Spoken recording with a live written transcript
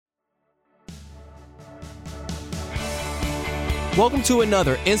Welcome to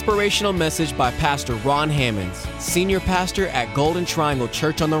another inspirational message by Pastor Ron Hammonds, Senior Pastor at Golden Triangle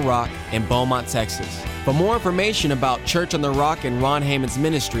Church on the Rock in Beaumont, Texas. For more information about Church on the Rock and Ron Hammonds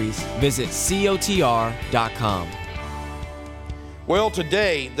Ministries, visit cotr.com. Well,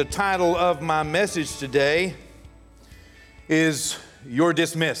 today, the title of my message today is You're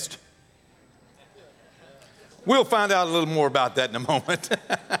Dismissed. We'll find out a little more about that in a moment.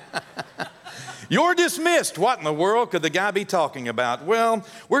 You're dismissed. What in the world could the guy be talking about? Well,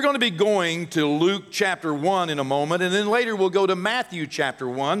 we're going to be going to Luke chapter 1 in a moment, and then later we'll go to Matthew chapter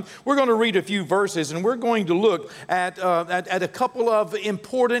 1. We're going to read a few verses, and we're going to look at a couple of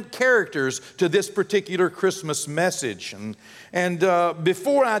important characters to this particular Christmas message. And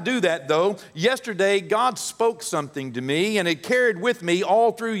before I do that, though, yesterday God spoke something to me, and it carried with me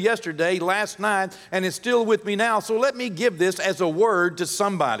all through yesterday, last night, and it's still with me now. So let me give this as a word to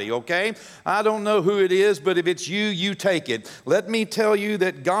somebody, okay? I don't know who it is, but if it's you, you take it. Let me tell you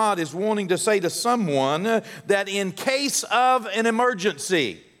that God is wanting to say to someone that in case of an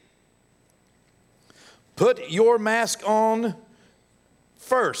emergency, put your mask on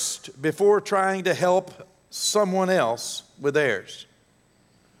first before trying to help someone else with theirs.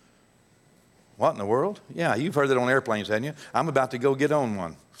 What in the world? Yeah, you've heard that on airplanes, haven't you? I'm about to go get on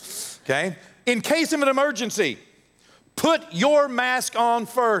one. Okay? In case of an emergency, put your mask on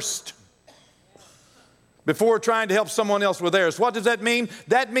first before trying to help someone else with theirs. What does that mean?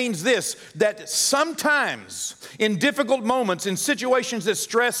 That means this, that sometimes in difficult moments, in situations that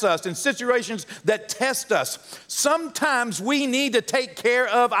stress us, in situations that test us, sometimes we need to take care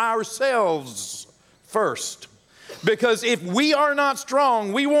of ourselves first. Because if we are not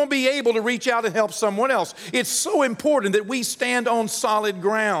strong, we won't be able to reach out and help someone else. It's so important that we stand on solid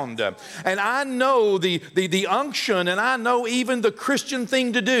ground. And I know the unction, and I know even the Christian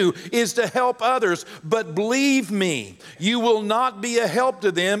thing to do is to help others. But believe me, you will not be a help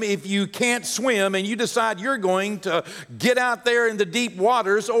to them if you can't swim and you decide you're going to get out there in the deep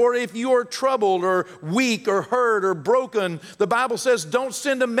waters, or if you're troubled or weak or hurt or broken. The Bible says don't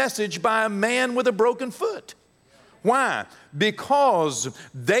send a message by a man with a broken foot. Why? Because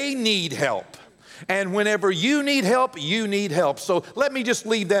they need help. And whenever you need help, you need help. So let me just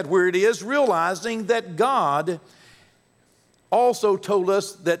leave that where it is, realizing that God also told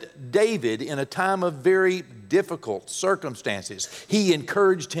us that David, in a time of very difficult circumstances, he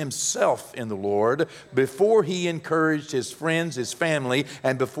encouraged himself in the Lord before he encouraged his friends, his family,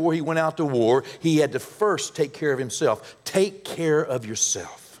 and before he went out to war. He had to first take care of himself. Take care of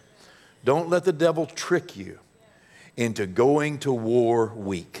yourself. Don't let the devil trick you into going to war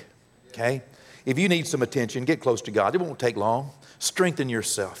weak, okay? If you need some attention, get close to God. It won't take long. Strengthen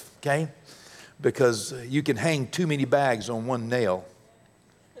yourself, okay? Because you can hang too many bags on one nail,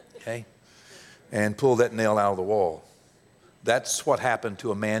 okay? And pull that nail out of the wall. That's what happened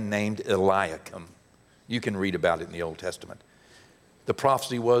to a man named Eliakim. You can read about it in the Old Testament. The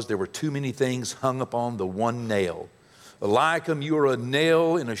prophecy was there were too many things hung upon the one nail. Eliakim, you are a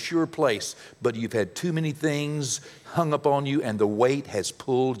nail in a sure place, but you've had too many things hung upon you, and the weight has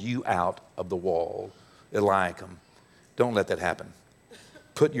pulled you out of the wall. Eliakim, don't let that happen.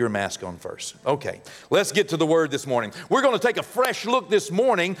 Put your mask on first. Okay, let's get to the Word this morning. We're going to take a fresh look this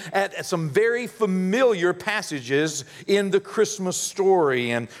morning at some very familiar passages in the Christmas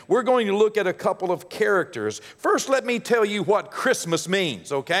story, and we're going to look at a couple of characters. First, let me tell you what Christmas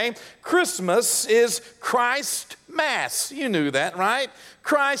means, okay? Christmas is Christ Mass. You knew that, right?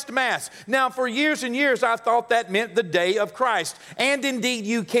 Christ Mass. Now, for years and years, I thought that meant the day of Christ. And indeed,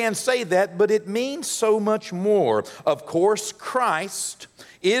 you can say that, but it means so much more. Of course, Christ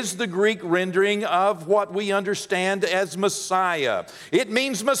is the Greek rendering of what we understand as Messiah. It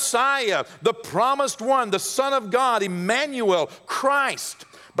means Messiah, the promised one, the Son of God, Emmanuel, Christ.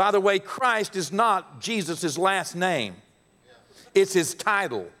 By the way, Christ is not Jesus' last name. It's his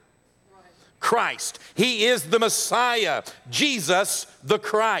title. Christ. He is the Messiah, Jesus the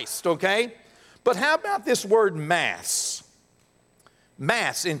Christ, okay? But how about this word Mass?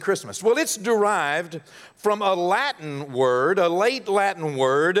 Mass in Christmas. Well, it's derived from a Latin word, a late Latin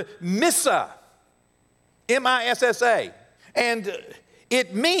word, missa, M-I-S-S-A. And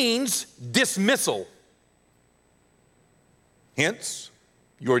it means dismissal. Hence,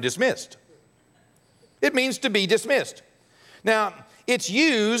 you're dismissed. It means to be dismissed. Now, it's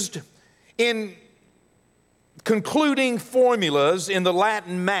used in concluding formulas in the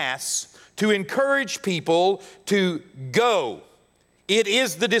Latin Mass to encourage people to go. It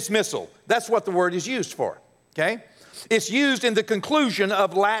is the dismissal. That's what the word is used for, okay? It's used in the conclusion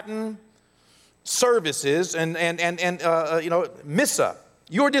of Latin services and missa.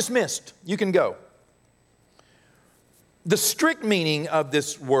 You're dismissed. You can go. The strict meaning of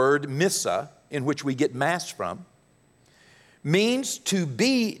this word, missa, in which we get mass from, means to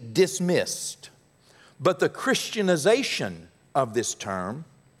be dismissed. But the Christianization of this term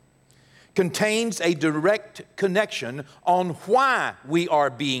contains a direct connection on why we are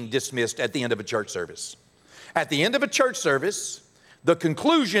being dismissed at the end of a church service. At the end of a church service, the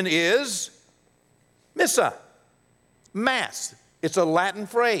conclusion is missa, mass. It's a Latin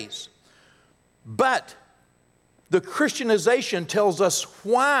phrase. But the Christianization tells us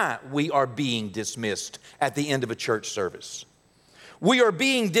why we are being dismissed at the end of a church service. We are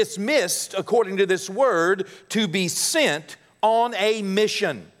being dismissed, according to this word, to be sent on a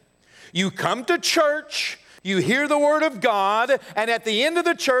mission. You come to church, you hear the Word of God, and at the end of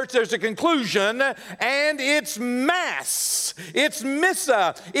the church there's a conclusion, and it's mass, it's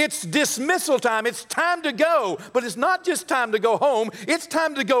missa, it's dismissal time, it's time to go. But it's not just time to go home, it's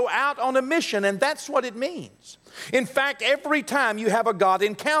time to go out on a mission, and that's what it means. In fact, every time you have a God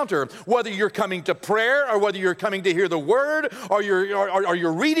encounter, whether you're coming to prayer or whether you're coming to hear the Word or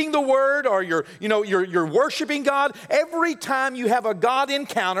you're reading the Word or you're worshiping God, every time you have a God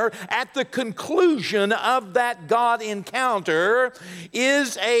encounter, at the conclusion of that God encounter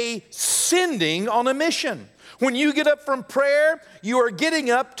is a sending on a mission. When you get up from prayer, you are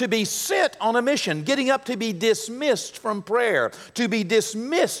getting up to be sent on a mission, getting up to be dismissed from prayer, to be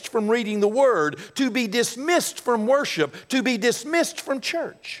dismissed from reading the Word, to be dismissed from worship, to be dismissed from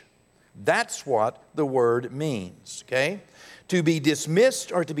church. That's what the word means, okay? To be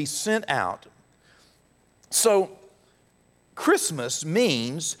dismissed or to be sent out. So, Christmas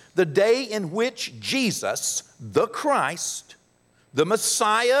means the day in which Jesus, the Christ, the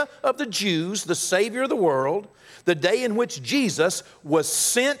Messiah of the Jews, the Savior of the world, the day in which Jesus was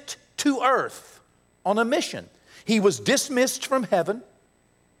sent to earth on a mission. He was dismissed from heaven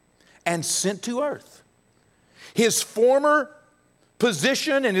and sent to earth. His former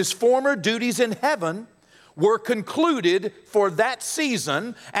position and his former duties in heaven were concluded for that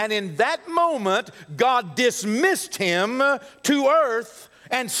season, and in that moment, God dismissed him to earth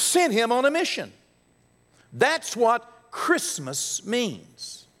and sent him on a mission. That's what Christmas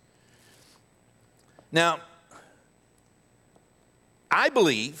means. Now, I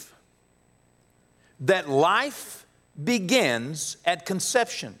believe that life begins at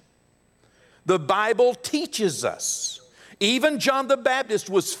conception. The Bible teaches us. Even John the Baptist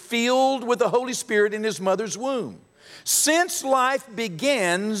was filled with the Holy Spirit in his mother's womb. Since life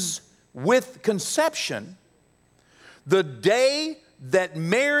begins with conception, the day that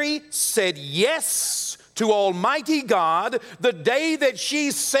Mary said yes to Almighty God, the day that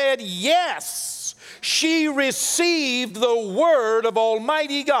she said yes, she received the word of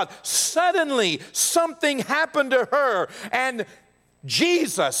Almighty God. Suddenly, something happened to her, and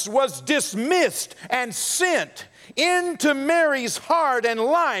Jesus was dismissed and sent into Mary's heart and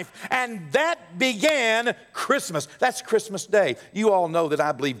life, and that began Christmas. That's Christmas Day. You all know that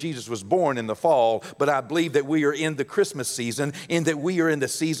I believe Jesus was born in the fall, but I believe that we are in the Christmas season, in that we are in the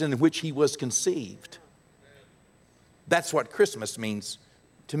season in which he was conceived. That's what Christmas means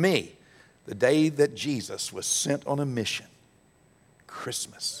to me. The day that Jesus was sent on a mission.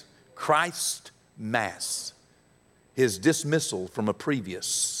 Christmas. Christ Mass. His dismissal from a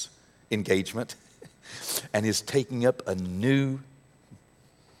previous engagement and his taking up a new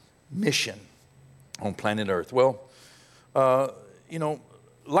mission on planet Earth. Well,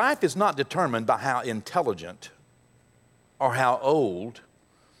 life is not determined by how intelligent or how old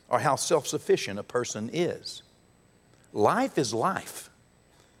or how self-sufficient a person is. Life is life.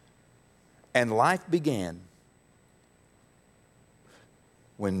 And life began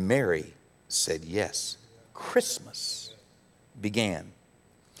when Mary said yes. Christmas began.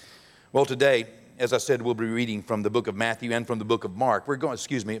 Well, today, as I said, we'll be reading from the book of Matthew and from the book of Mark. Book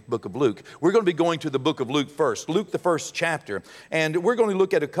of Luke. We're going to be going to the book of Luke first. Luke, the first chapter. And we're going to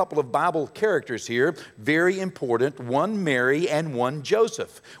look at a couple of Bible characters here, very important, one Mary and one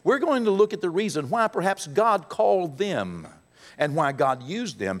Joseph. We're going to look at the reason why perhaps God called them and why God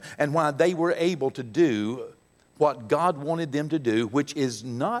used them and why they were able to do what God wanted them to do, which is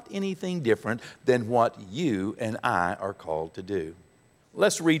not anything different than what you and I are called to do.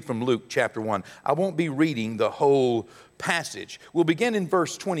 Let's read from Luke chapter 1. I won't be reading the whole passage. We'll begin in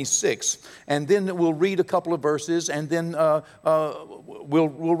verse 26, and then we'll read a couple of verses, and then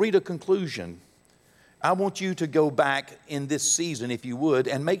we'll read a conclusion. I want you to go back in this season, if you would,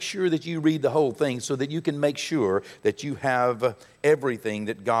 and make sure that you read the whole thing so that you can make sure that you have everything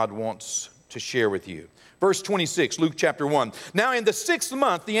that God wants to share with you. Verse 26, Luke chapter 1. Now in the 6th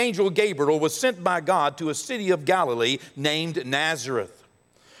month, the angel Gabriel was sent by God to a city of Galilee named Nazareth,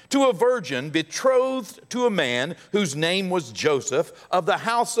 to a virgin betrothed to a man whose name was Joseph of the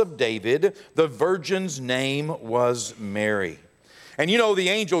house of David. The virgin's name was Mary. And you know, the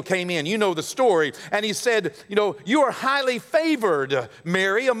angel came in, you know the story, and he said, you know, you are highly favored,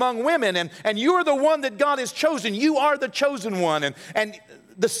 Mary, among women, and you are the one that God has chosen. You are the chosen one. And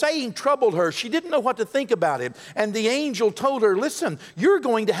the saying troubled her. She didn't know what to think about it. And the angel told her, listen, you're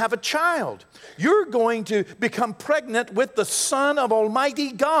going to have a child. You're going to become pregnant with the Son of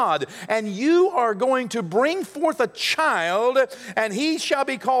Almighty God. And you are going to bring forth a child, and he shall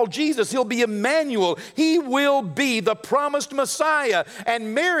be called Jesus. He'll be Emmanuel. He will be the promised Messiah.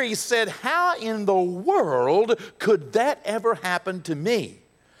 And Mary said, how in the world could that ever happen to me?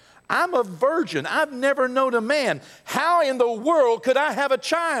 I'm a virgin. I've never known a man. How in the world could I have a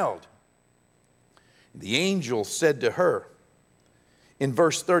child? The angel said to her in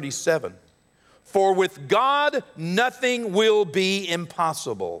verse 37, for with God nothing will be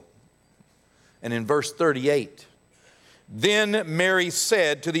impossible. And in verse 38, then Mary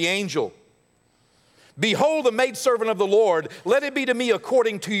said to the angel, behold, the maidservant of the Lord, let it be to me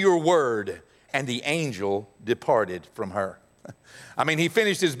according to your word. And the angel departed from her. I mean, he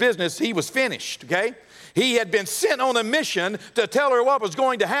finished his business. He was finished, okay? He had been sent on a mission to tell her what was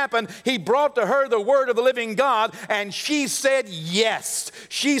going to happen. He brought to her the word of the living God, and she said yes.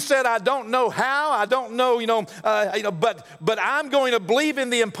 She said, I don't know how, I don't know, but I'm going to believe in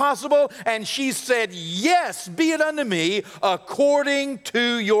the impossible. And she said, yes, be it unto me according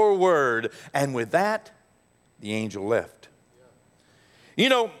to your word. And with that, the angel left. You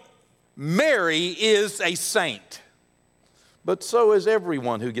know, Mary is a saint. But so is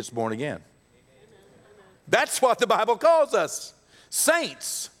everyone who gets born again. That's what the Bible calls us,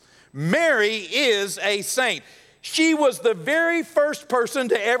 saints. Mary is a saint. She was the very first person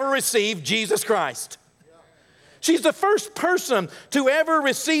to ever receive Jesus Christ. She's the first person to ever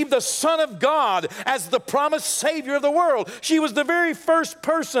receive the Son of God as the promised Savior of the world. She was the very first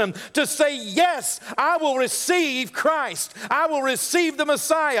person to say, yes, I will receive Christ. I will receive the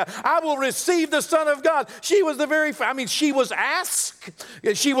Messiah. I will receive the Son of God. She was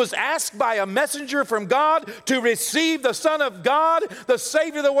she was asked by a messenger from God to receive the Son of God, the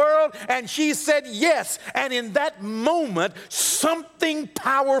Savior of the world, and she said yes. And in that moment, something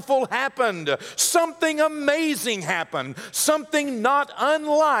powerful happened. Something amazing happened. Something not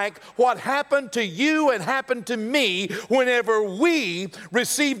unlike what happened to you and happened to me whenever we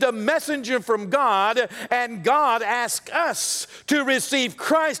received a messenger from God and God asked us to receive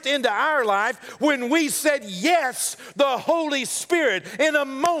Christ into our life. When we said yes, the Holy Spirit, in a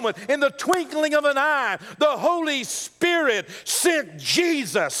moment, in the twinkling of an eye, the Holy Spirit sent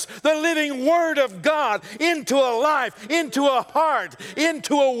Jesus, the living Word of God, into a life, into a heart,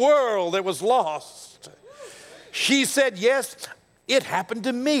 into a world that was lost. She said, yes, it happened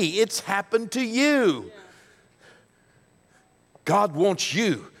to me. It's happened to you. God wants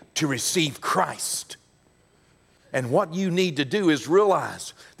you to receive Christ. And what you need to do is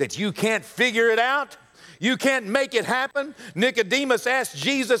realize that you can't figure it out. You can't make it happen. Nicodemus asked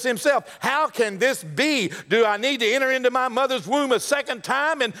Jesus himself, how can this be? Do I need to enter into my mother's womb a second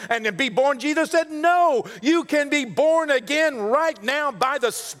time and be born? Jesus said, no, you can be born again right now by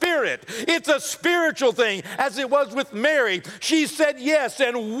the Spirit. It's a spiritual thing, as it was with Mary. She said yes,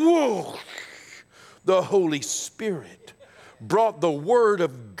 and whoo, the Holy Spirit brought the Word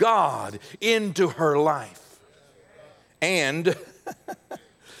of God into her life. And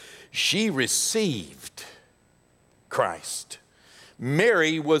she received Christ.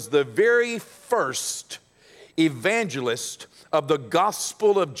 Mary was the very first evangelist of the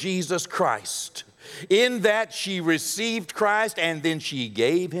gospel of Jesus Christ, in that she received Christ and then she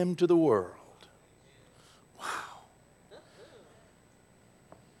gave him to the world. Wow.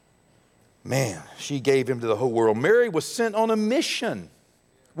 Man, she gave him to the whole world. Mary was sent on a mission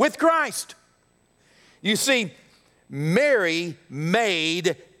with Christ. You see, Mary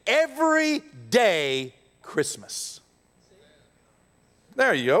made every day Christmas.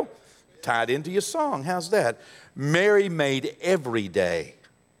 There you go. Tied into your song. How's that? Mary made every day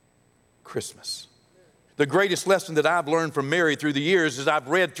Christmas. The greatest lesson that I've learned from Mary through the years is I've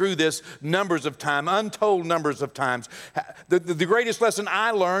read through this numbers of times, untold numbers of times. The greatest lesson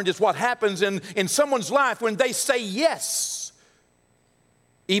I learned is what happens in someone's life when they say yes,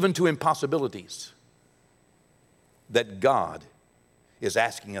 even to impossibilities that God is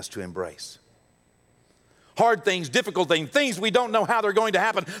asking us to embrace. Hard things, difficult things, things we don't know how they're going to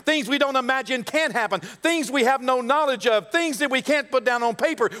happen, things we don't imagine can happen, things we have no knowledge of, things that we can't put down on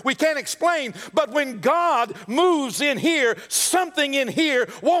paper, we can't explain. But when God moves in here, something in here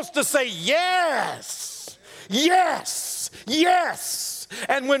wants to say yes, yes, yes.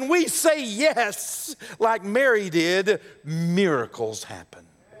 And when we say yes, like Mary did, miracles happen.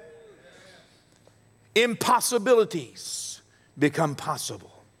 Impossibilities become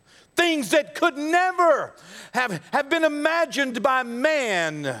possible. Things that could never have been imagined by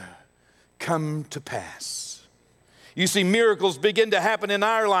man come to pass. You see, miracles begin to happen in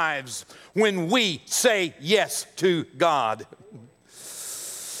our lives when we say yes to God.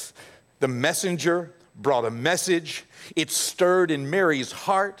 The messenger brought a message. It stirred in Mary's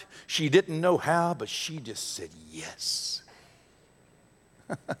heart. She didn't know how, but she just said yes.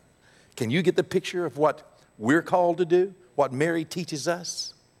 Can you get the picture of what we're called to do? What Mary teaches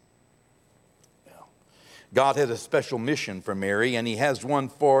us? Well, God had a special mission for Mary, and He has one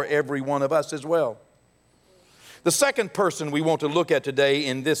for every one of us as well. The second person we want to look at today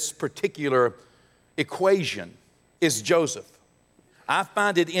in this particular equation is Joseph. I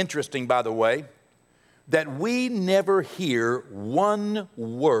find it interesting, by the way, that we never hear one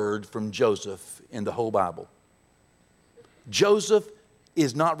word from Joseph in the whole Bible. Joseph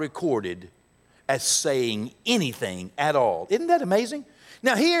is not recorded as saying anything at all. Isn't that amazing?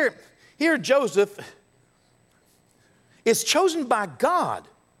 Now here Joseph is chosen by God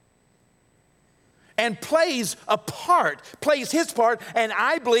and plays a part, plays his part, and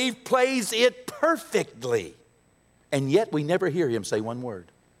I believe plays it perfectly. And yet we never hear him say one word.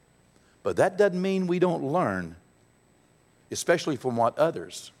 But that doesn't mean we don't learn, especially from what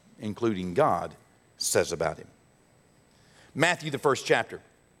others, including God, says about him. Matthew, the 1st chapter,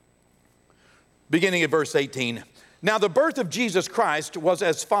 beginning at verse 18. Now the birth of Jesus Christ was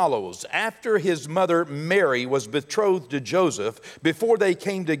as follows. After his mother Mary was betrothed to Joseph, before they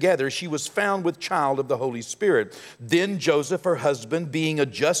came together, she was found with child of the Holy Spirit. Then Joseph, her husband, being a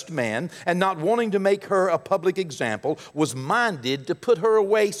just man and not wanting to make her a public example, was minded to put her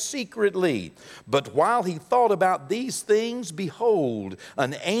away secretly. But while he thought about these things, behold,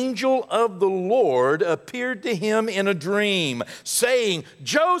 an angel of the Lord appeared to him in a dream, saying,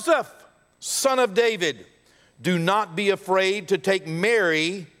 Joseph, son of David, do not be afraid to take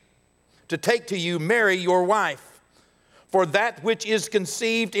to you Mary, your wife, for that which is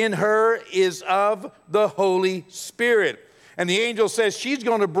conceived in her is of the Holy Spirit. And the angel says she's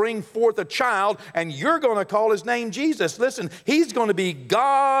going to bring forth a child, and you're going to call his name Jesus. Listen, he's going to be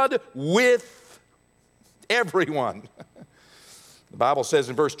God with everyone. The Bible says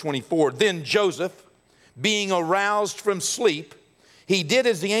in verse 24, then Joseph, being aroused from sleep, he did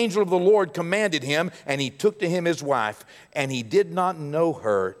as the angel of the Lord commanded him, and he took to him his wife, and he did not know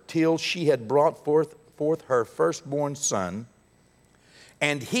her till she had brought forth her firstborn son.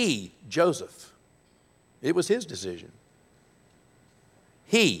 And he, Joseph, it was his decision.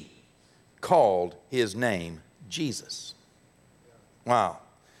 He called his name Jesus. Wow.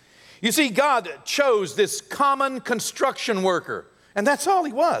 You see, God chose this common construction worker, and that's all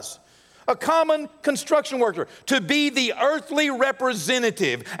he was. A common construction worker, to be the earthly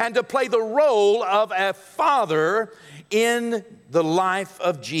representative and to play the role of a father in the life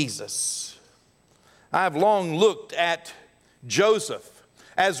of Jesus. I've long looked at Joseph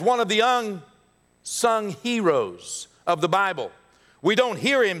as one of the unsung heroes of the Bible. We don't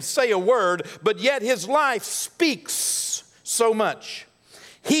hear him say a word, but yet his life speaks so much.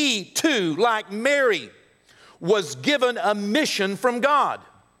 He too, like Mary, was given a mission from God.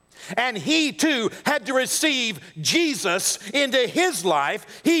 And he too had to receive Jesus into his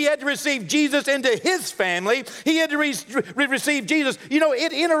life. He had to receive Jesus into his family. He had to receive Jesus. You know,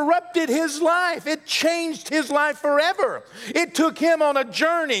 it interrupted his life. It changed his life forever. It took him on a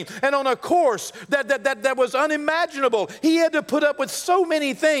journey and on a course that was unimaginable. He had to put up with so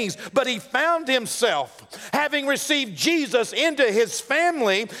many things, but he found himself having received Jesus into his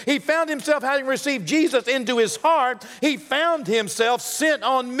family. He found himself having received Jesus into his heart. He found himself sent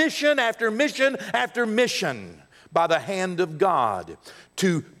on mission after mission after mission by the hand of God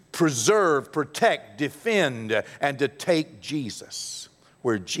to preserve, protect, defend, and to take Jesus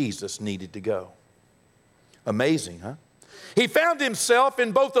where Jesus needed to go. Amazing, huh? He found himself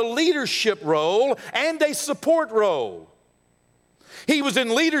in both a leadership role and a support role. He was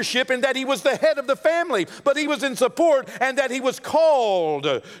in leadership in that he was the head of the family, but he was in support and that he was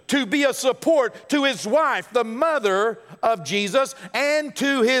called to be a support to his wife, the mother of Jesus, and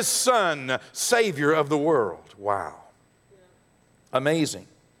to his son, Savior of the world. Wow. Amazing.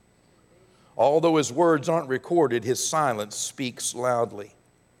 Although his words aren't recorded, his silence speaks loudly.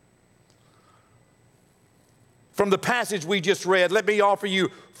 From the passage we just read, let me offer you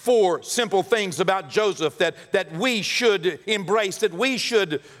 4 simple things about Joseph that we should embrace, that we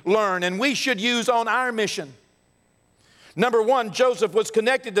should learn, and we should use on our mission. Number 1, Joseph was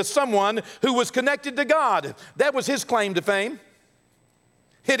connected to someone who was connected to God. That was his claim to fame.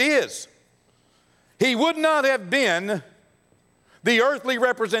 It is. He would not have been the earthly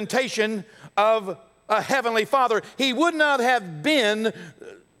representation of a heavenly Father. He would not have been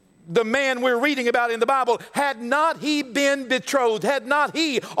the man we're reading about in the Bible had not he been betrothed, had not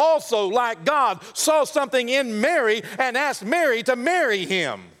he also, like God, saw something in Mary and asked Mary to marry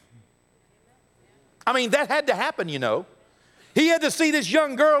him. I mean, that had to happen, you know. He had to see this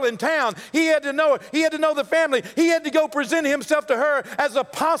young girl in town. He had to know her. He had to know the family. He had to go present himself to her as a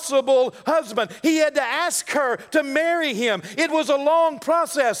possible husband. He had to ask her to marry him. It was a long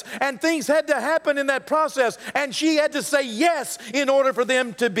process, and things had to happen in that process, and she had to say yes in order for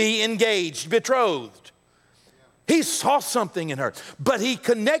them to be engaged, betrothed. He saw something in her, but he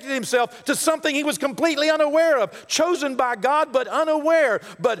connected himself to something he was completely unaware of, chosen by God but unaware.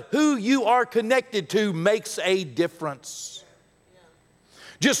 But who you are connected to makes a difference.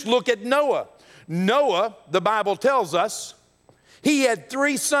 Just look at Noah. Noah, the Bible tells us, he had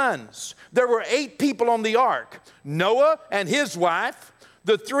 3 sons. There were 8 people on the ark. Noah and his wife,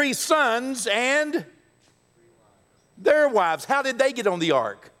 the 3 sons and their wives. How did they get on the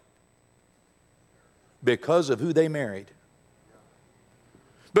ark? Because of who they married.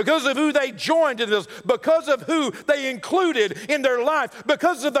 Because of who they joined in this, because of who they included in their life,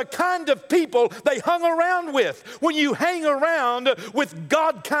 because of the kind of people they hung around with. When you hang around with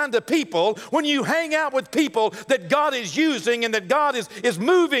God kind of people, when you hang out with people that God is using and that God is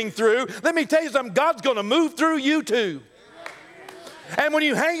moving through, let me tell you something, God's going to move through you too. And when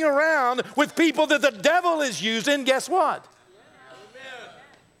you hang around with people that the devil is using, guess what?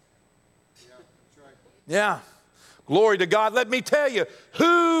 Yeah. Glory to God. Let me tell you,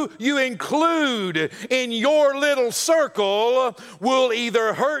 who you include in your little circle will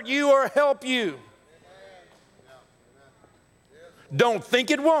either hurt you or help you. Don't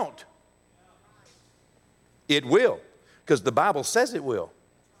think it won't. It will, because the Bible says it will.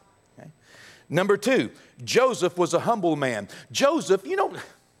 Okay? Number 2, Joseph was a humble man. Joseph, you know,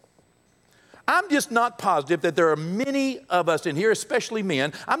 I'm just not positive that there are many of us in here, especially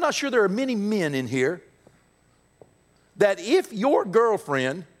men. I'm not sure there are many men in here that if your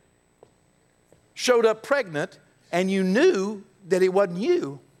girlfriend showed up pregnant and you knew that it wasn't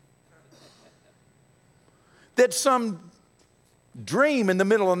you, that some dream in the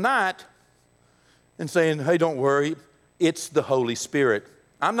middle of the night and saying, hey, don't worry, it's the Holy Spirit.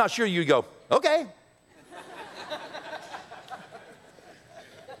 I'm not sure you'd go, okay.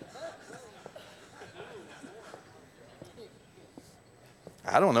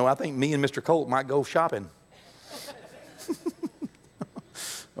 I don't know. I think me and Mr. Colt might go shopping.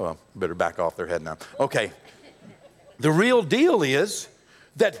 Well, better back off their head now. Okay. The real deal is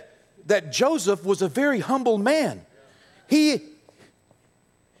that Joseph was a very humble man. He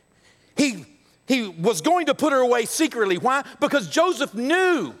was going to put her away secretly. Why? Because Joseph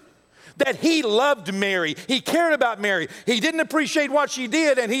knew that he loved Mary. He cared about Mary. He didn't appreciate what she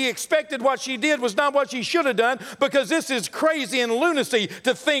did, and he expected what she did was not what she should have done, because this is crazy and lunacy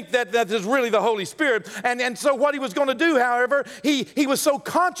to think that that is really the Holy Spirit. And so what he was going to do, however, he was so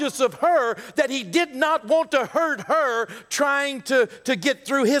conscious of her that he did not want to hurt her trying to get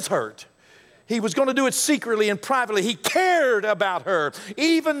through his hurt. He was going to do it secretly and privately. He cared about her.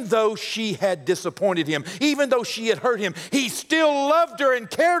 Even though she had disappointed him, even though she had hurt him, he still loved her and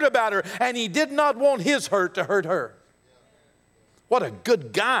cared about her, and he did not want his hurt to hurt her. What a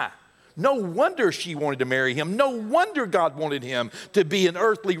good guy. No wonder she wanted to marry him. No wonder God wanted him to be an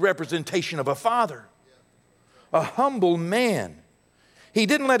earthly representation of a father. A humble man. He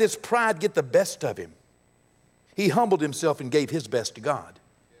didn't let his pride get the best of him. He humbled himself and gave his best to God.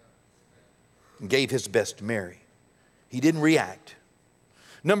 And gave his best to Mary. He didn't react.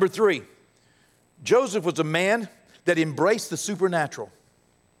 Number 3, Joseph was a man that embraced the supernatural.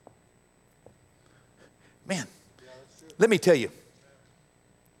 Man, let me tell you,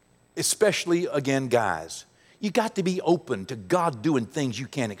 especially again, guys, you got to be open to God doing things you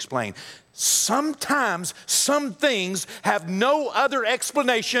can't explain. Sometimes some things have no other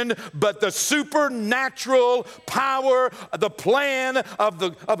explanation but the supernatural power, the plan of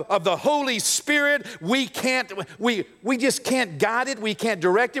the Holy Spirit. We just can't guide it. We can't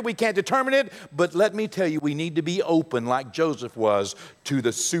direct it. We can't determine it. But let me tell you, we need to be open like Joseph was to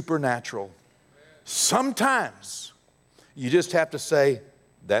the supernatural. Sometimes you just have to say,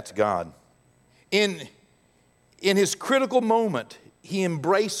 that's God. In his critical moment, he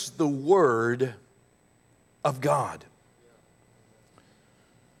embraced the Word of God.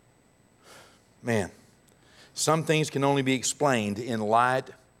 Man, some things can only be explained in light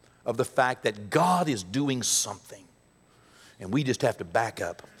of the fact that God is doing something. And we just have to back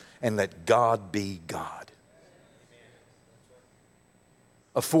up and let God be God.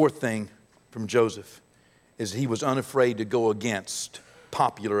 A fourth thing from Joseph is he was unafraid to go against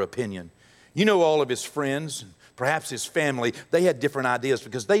popular opinion. You know, all of his friends, perhaps his family, they had different ideas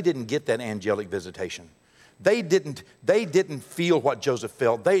because they didn't get that angelic visitation. They didn't feel what Joseph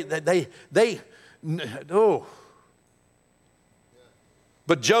felt. Oh.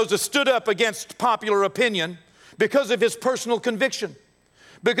 But Joseph stood up against popular opinion because of his personal conviction.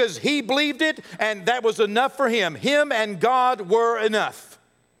 Because he believed it, and that was enough for him. Him and God were enough.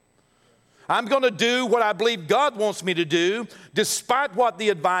 I'm going to do what I believe God wants me to do, despite what the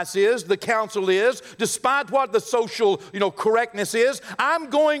advice is, the counsel is, despite what the social, correctness is. I'm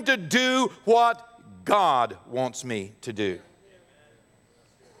going to do what God wants me to do.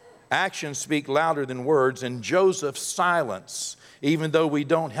 Actions speak louder than words, and Joseph's silence, even though we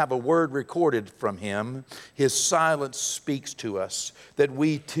don't have a word recorded from him, his silence speaks to us that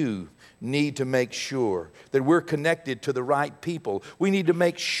we too need to make sure that we're connected to the right people. We need to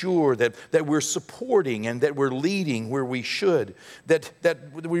make sure that we're supporting and that we're leading where we should, that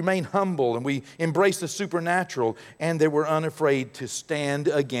we remain humble and we embrace the supernatural, and that we're unafraid to stand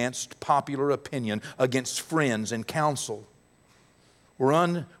against popular opinion, against friends and counsel. We're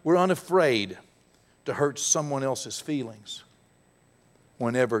unafraid to hurt someone else's feelings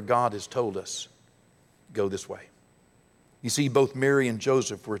whenever God has told us, go this way. You see, both Mary and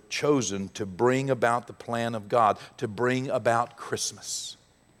Joseph were chosen to bring about the plan of God, to bring about Christmas.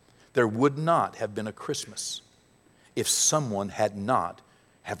 There would not have been a Christmas if someone had not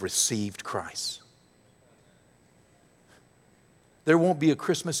have received Christ. There won't be a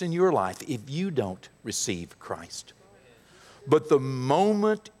Christmas in your life if you don't receive Christ. But the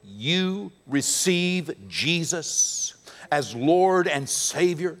moment you receive Jesus as Lord and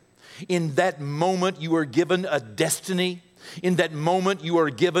Savior, in that moment you are given a destiny. In that moment you are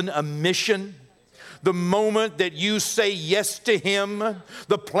given a mission. The moment that you say yes to Him,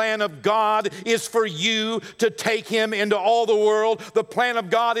 the plan of God is for you to take Him into all the world. The plan of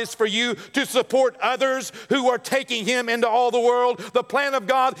God is for you to support others who are taking Him into all the world. The plan of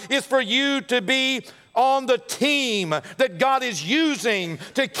God is for you to be on the team that God is using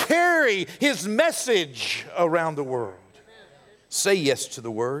to carry His message around the world. Say yes to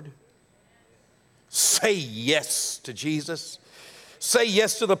the Word. Say yes to Jesus. Say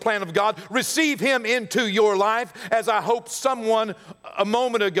yes to the plan of God. Receive Him into your life. As I hope someone a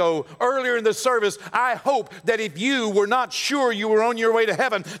moment ago, earlier in the service, I hope that if you were not sure you were on your way to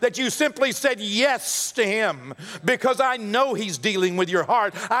heaven, that you simply said yes to Him, because I know He's dealing with your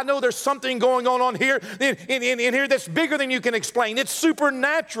heart. I know there's something going on here in here that's bigger than you can explain. It's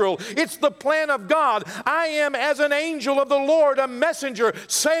supernatural. It's the plan of God. I am, as an angel of the Lord, a messenger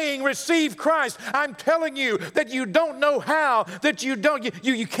saying, receive Christ. I'm telling you that you don't know how, that you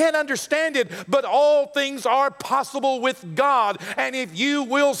can't understand it, but all things are possible with God. And if you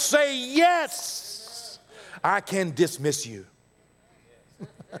will say yes, I can dismiss you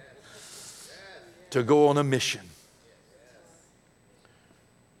to go on a mission.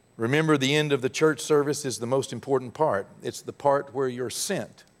 Remember, the end of the church service is the most important part. It's the part where you're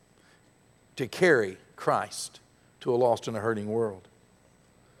sent to carry Christ to a lost and a hurting world.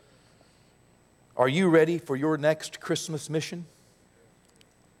 Are you ready for your next Christmas mission?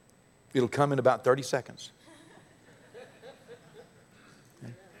 It'll come in about 30 seconds.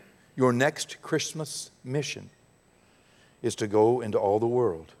 Okay. Your next Christmas mission is to go into all the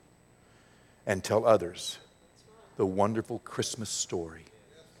world and tell others the wonderful Christmas story,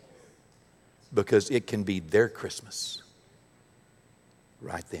 because it can be their Christmas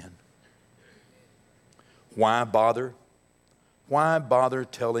right then. Why bother? Why bother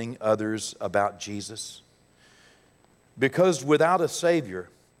telling others about Jesus? Because without a Savior,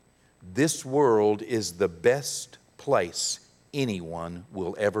 this world is the best place anyone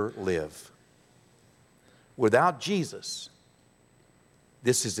will ever live. Without Jesus,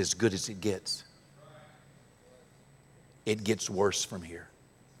 this is as good as it gets. It gets worse from here.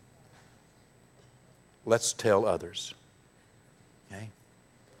 Let's tell others. Okay?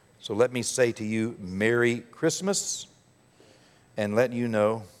 So let me say to you, Merry Christmas, and let you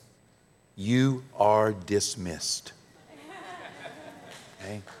know you are dismissed.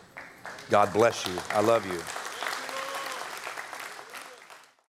 Okay? God bless you. I love you.